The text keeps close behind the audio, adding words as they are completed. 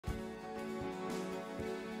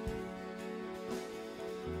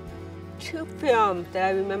two films that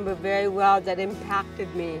I remember very well that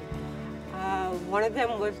impacted me. One of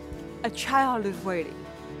them was A Child is Waiting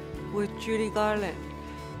with Judy Garland.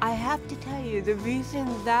 I have to tell you, the reason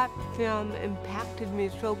that film impacted me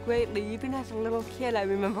so greatly, even as a little kid, I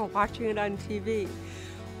remember watching it on TV,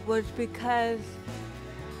 was because,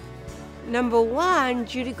 number one,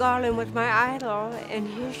 Judy Garland was my idol, and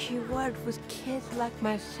here she was with kids like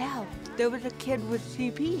myself. There was a kid with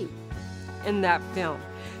CP in that film.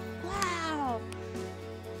 Wow,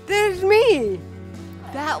 there's me.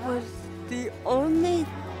 That was the only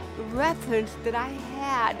reference that I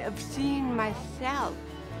had of seeing myself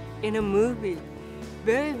in a movie.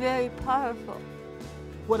 Very, very powerful.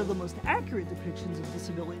 One of the most accurate depictions of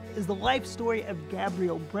disability is the life story of Gaby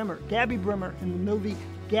Brimmer in the movie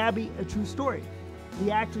Gaby, A True Story.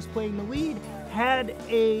 The actress playing the lead had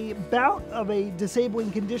a bout of a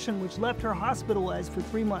disabling condition which left her hospitalized for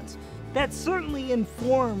 3 months. That certainly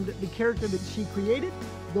informed the character that she created,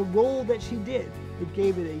 the role that she did. It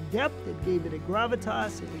gave it a depth, it gave it a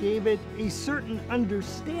gravitas, it gave it a certain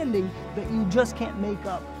understanding that you just can't make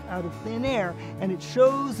up out of thin air, and it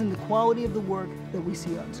shows in the quality of the work that we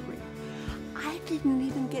see on screen. I didn't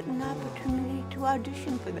even get an opportunity to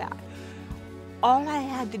audition for that. All I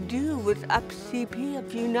had to do was up CP a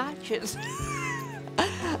few notches.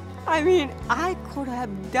 I mean, I could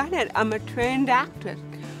have done it. I'm a trained actress.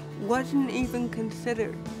 Wasn't even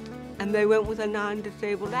considered. And they went with a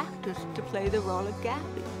non-disabled actress to play the role of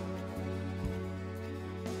Gaby.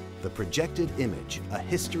 The Projected Image, A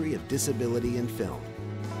History of Disability in Film.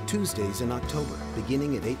 Tuesdays in October,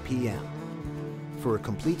 beginning at 8 p.m. For a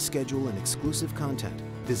complete schedule and exclusive content,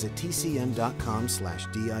 visit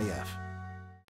tcm.com/DIF.